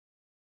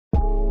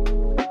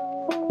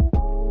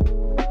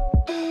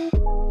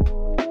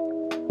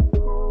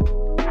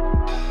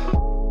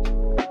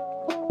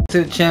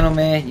To the channel,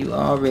 man, you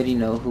already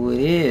know who it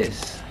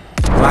is.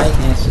 Like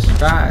and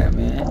subscribe,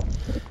 man.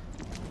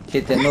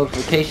 Hit that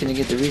notification to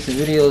get the recent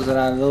videos that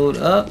I load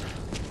up.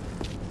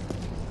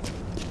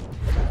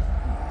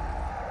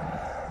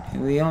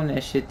 And we on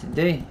that shit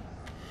today.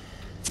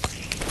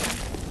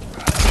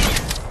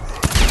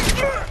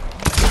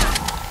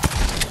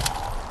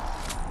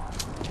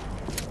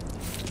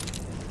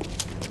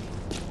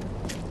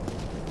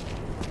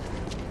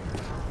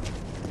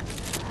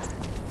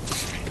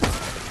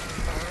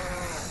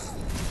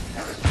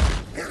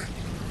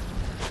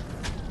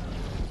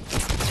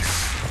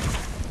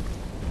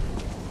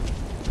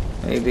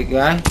 Hey, big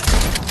guy.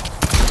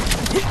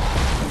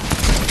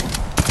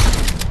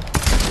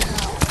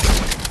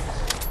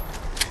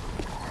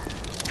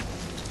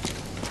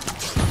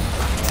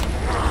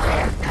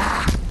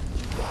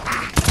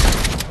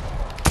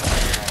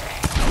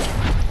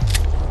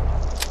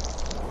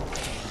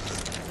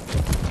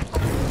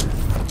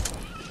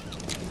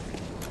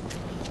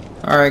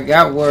 Alright,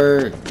 got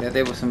word that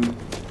there were some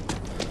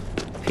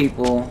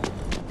people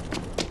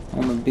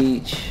on the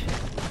beach.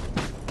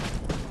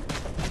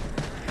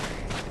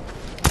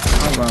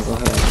 I'm gonna go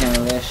ahead and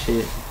handle that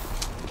shit.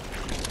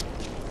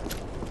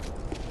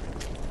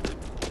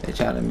 They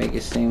try to make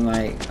it seem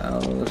like, oh,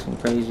 there's some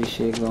crazy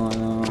shit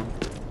going on.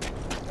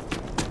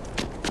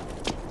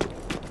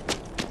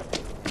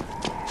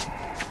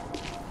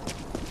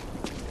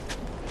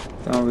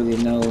 Don't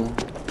really know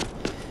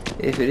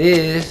if it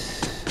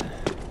is,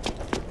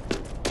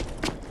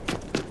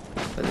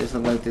 but this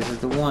looks like this is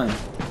the one.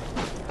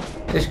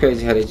 It's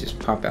crazy how they just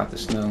pop out the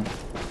snow.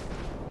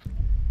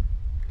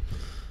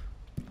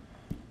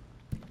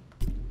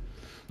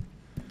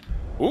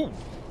 Ooh,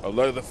 a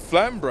load of the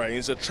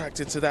flambrains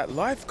attracted to that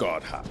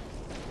lifeguard hut.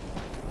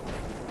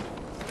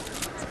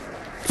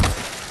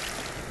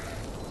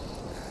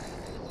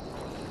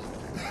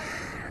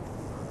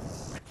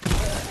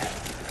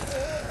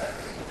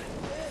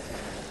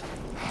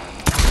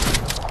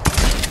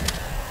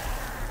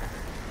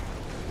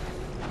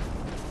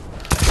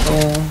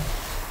 Boom.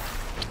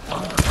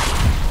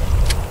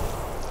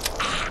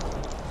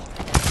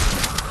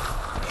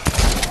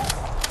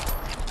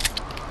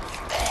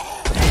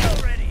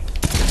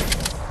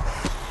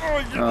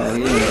 Oh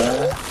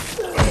yeah.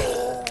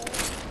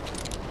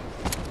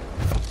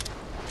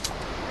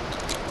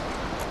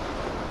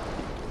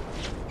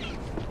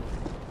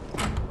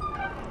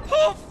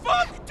 Oh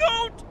fuck!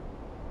 Don't!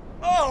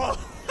 Oh!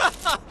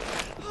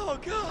 Oh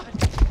god!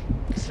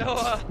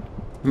 So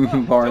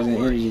Bars and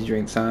energy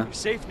drinks, huh? you're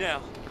safe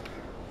now.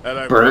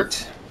 Hello,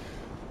 Bert.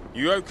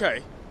 You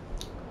okay?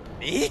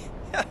 Me?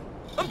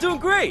 I'm doing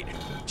great.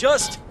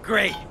 Just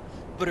great.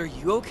 But are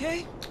you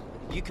okay?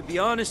 You can be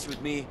honest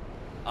with me.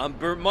 I'm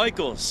Bert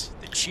Michaels,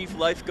 the chief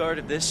lifeguard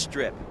of this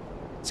strip.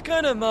 It's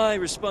kind of my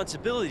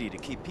responsibility to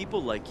keep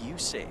people like you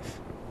safe.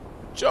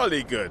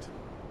 Jolly good.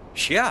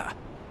 Yeah.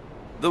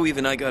 Though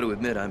even I gotta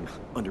admit I'm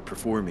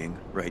underperforming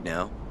right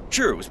now.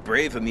 Sure, it was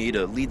brave of me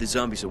to lead the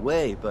zombies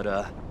away, but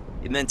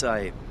it meant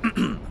I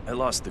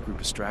lost the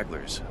group of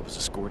stragglers I was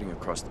escorting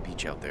across the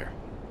beach out there.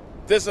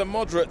 There's a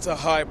moderate to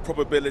high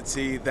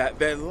probability that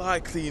they're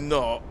likely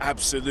not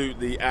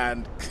absolutely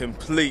and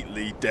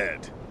completely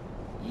dead.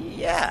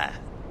 Yeah,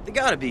 they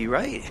gotta be,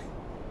 right?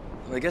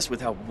 Well, I guess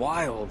with how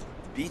wild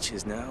the beach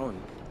is now, and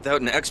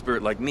without an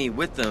expert like me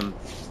with them...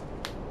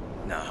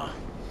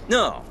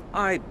 No,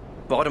 I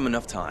bought them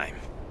enough time.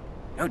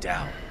 No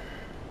doubt.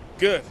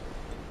 Good.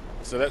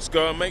 So let's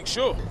go and make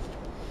sure.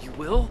 You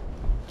will?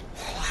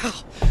 Wow,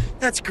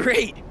 that's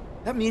great.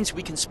 That means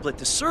we can split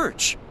the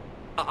search.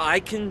 I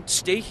can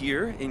stay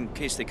here in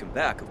case they come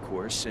back, of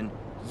course, and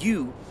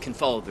you can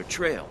follow their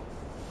trail.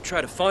 Try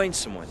to find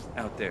someone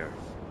out there.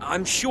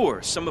 I'm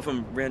sure some of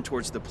them ran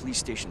towards the police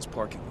station's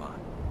parking lot.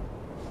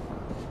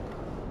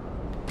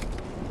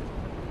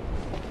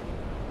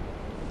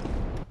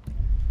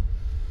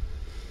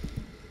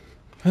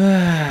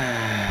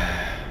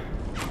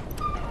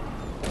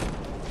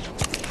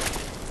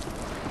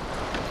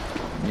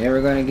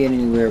 Never gonna get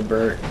anywhere,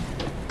 Bert.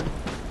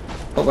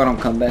 Hope I don't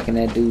come back and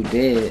that dude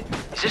dead.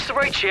 Is this the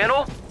right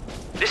channel?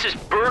 This is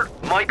Bert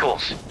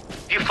Michaels.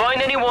 If you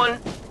find anyone,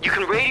 you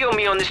can radio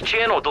me on this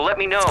channel to let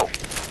me know.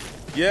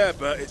 Yeah,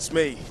 but it's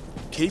me.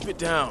 Keep it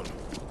down.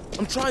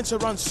 I'm trying to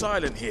run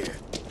silent here.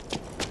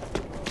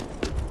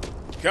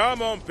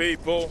 Come on,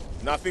 people.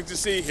 Nothing to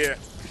see here.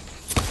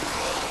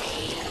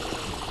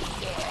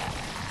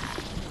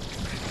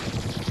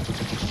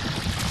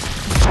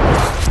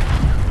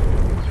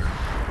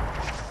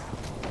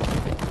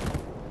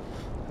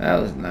 That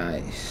was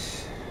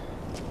nice.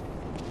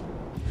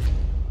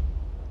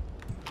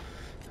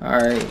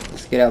 Alright,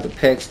 let's get out the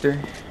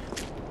Pexter.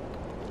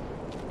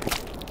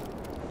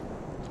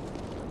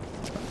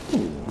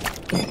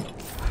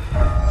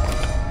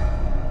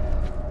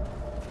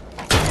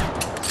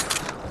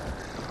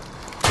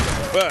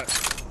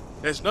 But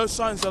there's no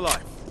signs of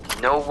life.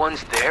 No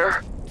one's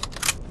there?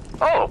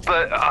 Oh,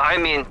 but I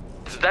mean,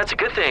 that's a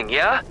good thing,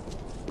 yeah?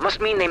 Must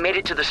mean they made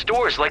it to the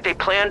stores like they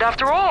planned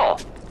after all.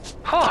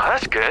 Oh,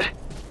 that's good.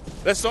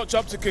 Let's not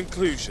jump to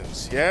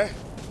conclusions, yeah?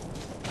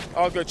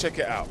 I'll go check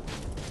it out.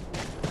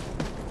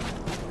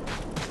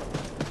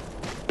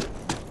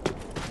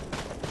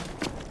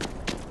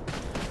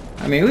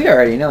 I mean, we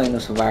already know ain't no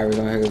survivors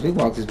on here because we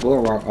walk this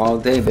boardwalk all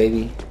day,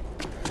 baby.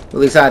 At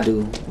least I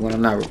do when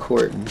I'm not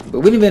recording. But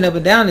we've been up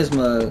and down this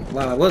mug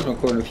while I was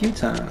recording a few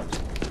times.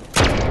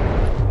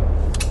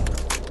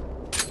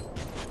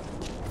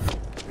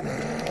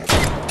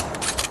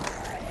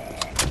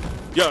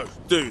 Yo,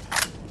 dude.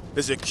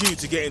 There's a queue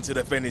to get into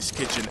the Venice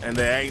kitchen and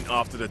they ain't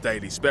after the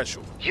daily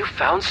special. You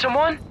found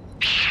someone?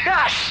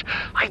 Yes!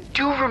 I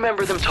do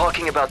remember them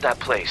talking about that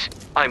place.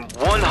 I'm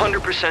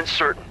 100%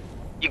 certain.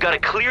 You gotta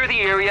clear the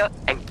area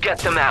and get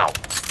them out.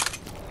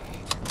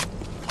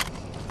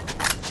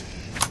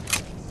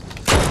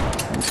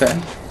 Okay.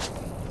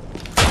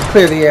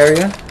 Clear the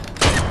area.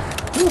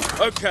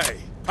 Okay,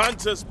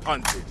 hunters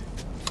punted.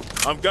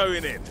 I'm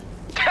going in.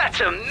 That's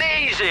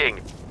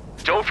amazing!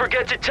 Don't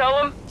forget to tell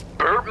them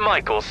Burt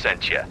Michaels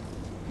sent you.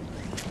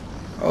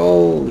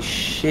 Oh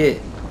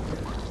shit.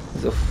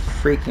 There's a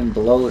freaking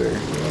bloater.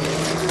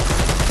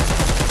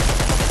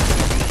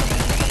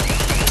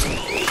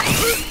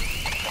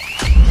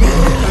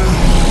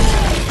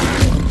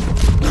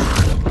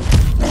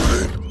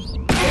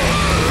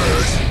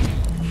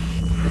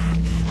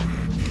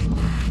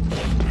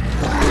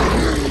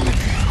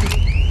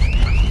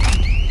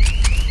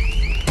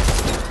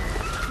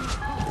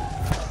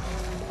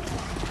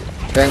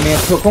 Back me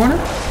into a corner?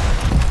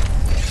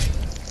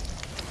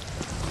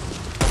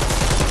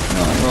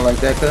 No, not like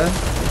that, cuz.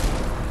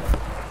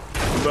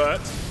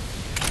 But,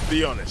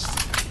 be honest.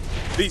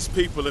 These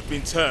people have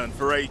been turned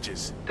for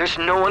ages. There's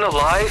no one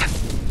alive?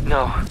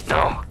 No.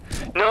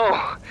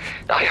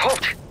 I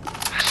hoped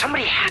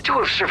somebody had to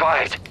have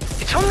survived.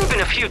 It's only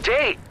been a few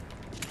days.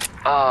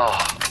 Oh.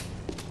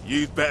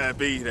 You'd better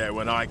be there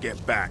when I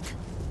get back.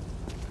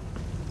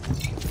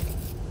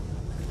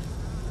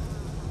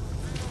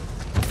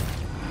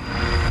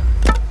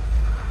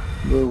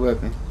 Blue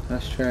weapon.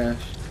 That's trash.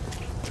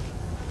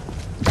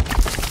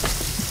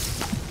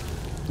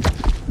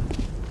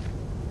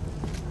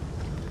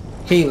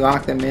 Can you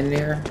lock them in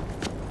there?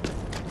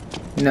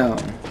 No.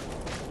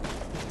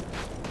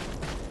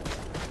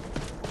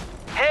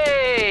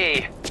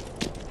 Hey,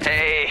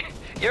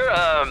 you're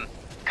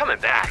coming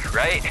back,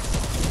 right?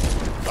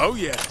 Oh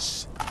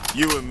yes.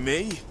 You and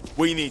me,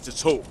 we need to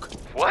talk.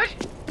 What?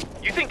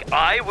 You think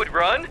I would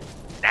run?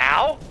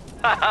 Now?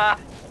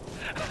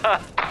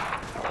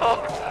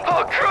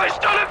 Oh,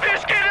 Christ on a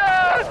biscuit!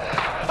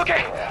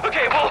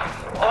 Okay, well,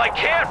 I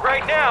can't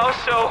right now,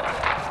 so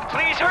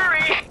please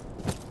hurry.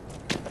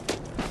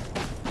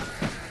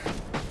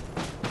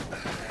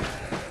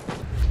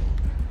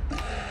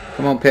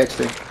 Come on,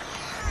 Pexter.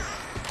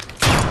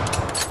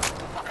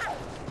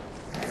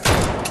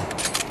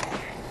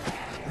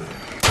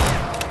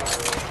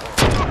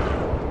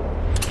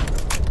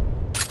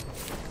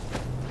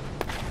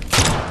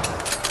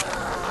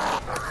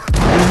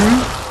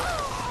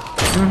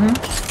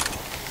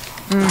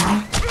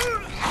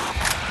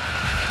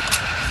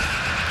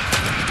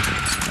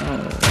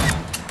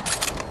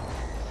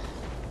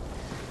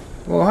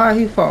 Well, how'd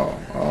he fall?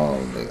 Oh,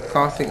 the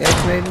caustic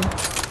X maybe?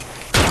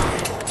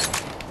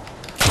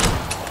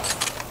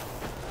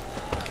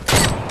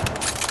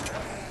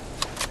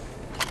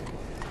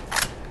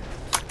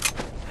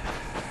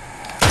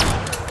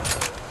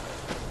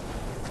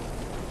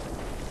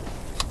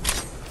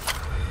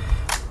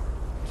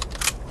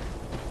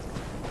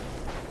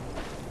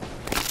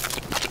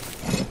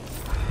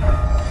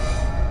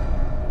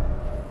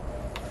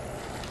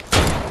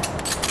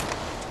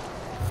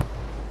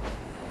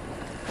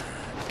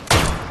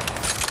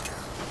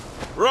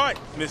 Right,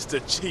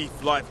 Mr. Chief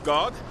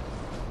Lifeguard.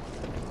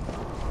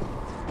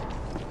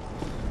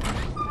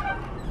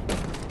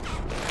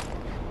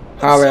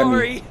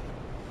 Sorry.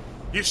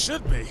 You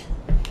should be.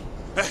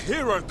 A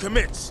hero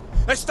commits.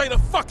 They stay the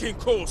fucking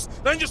course,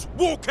 then just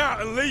walk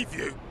out and leave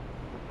you.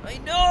 I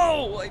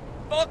know. I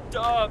fucked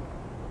up.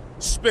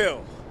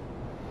 Spill.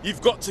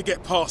 You've got to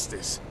get past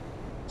this.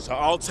 So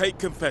I'll take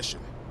confession.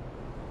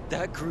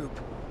 That group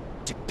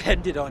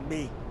depended on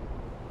me.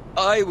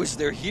 I was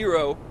their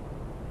hero.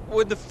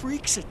 When the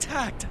freaks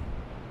attacked,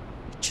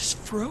 it just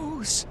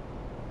froze.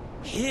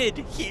 Hid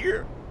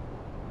here.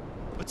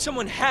 But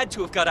someone had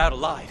to have got out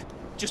alive.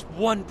 Just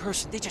one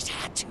person. They just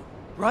had to.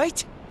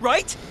 Right?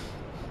 Right?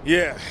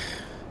 Yeah.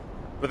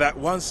 But that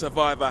one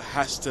survivor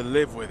has to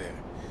live with it.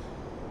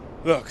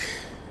 Look,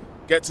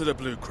 get to the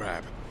Blue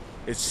Crab.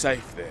 It's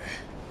safe there.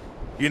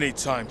 You need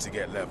time to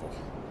get level.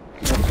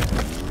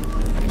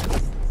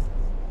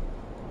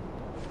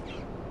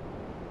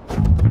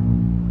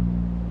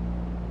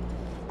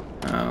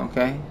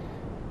 Okay.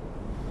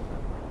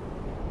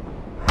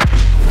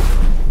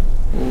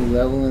 Ooh,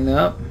 leveling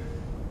up.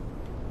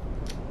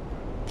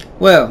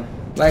 Well,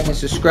 like and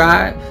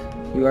subscribe.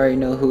 You already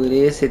know who it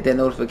is. Hit that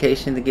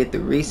notification to get the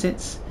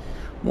recents.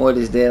 More of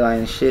this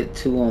Deadline shit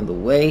too on the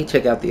way.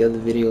 Check out the other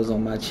videos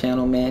on my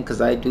channel, man,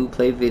 because I do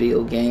play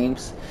video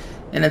games.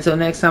 And until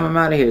next time, I'm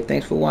out of here.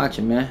 Thanks for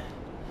watching, man.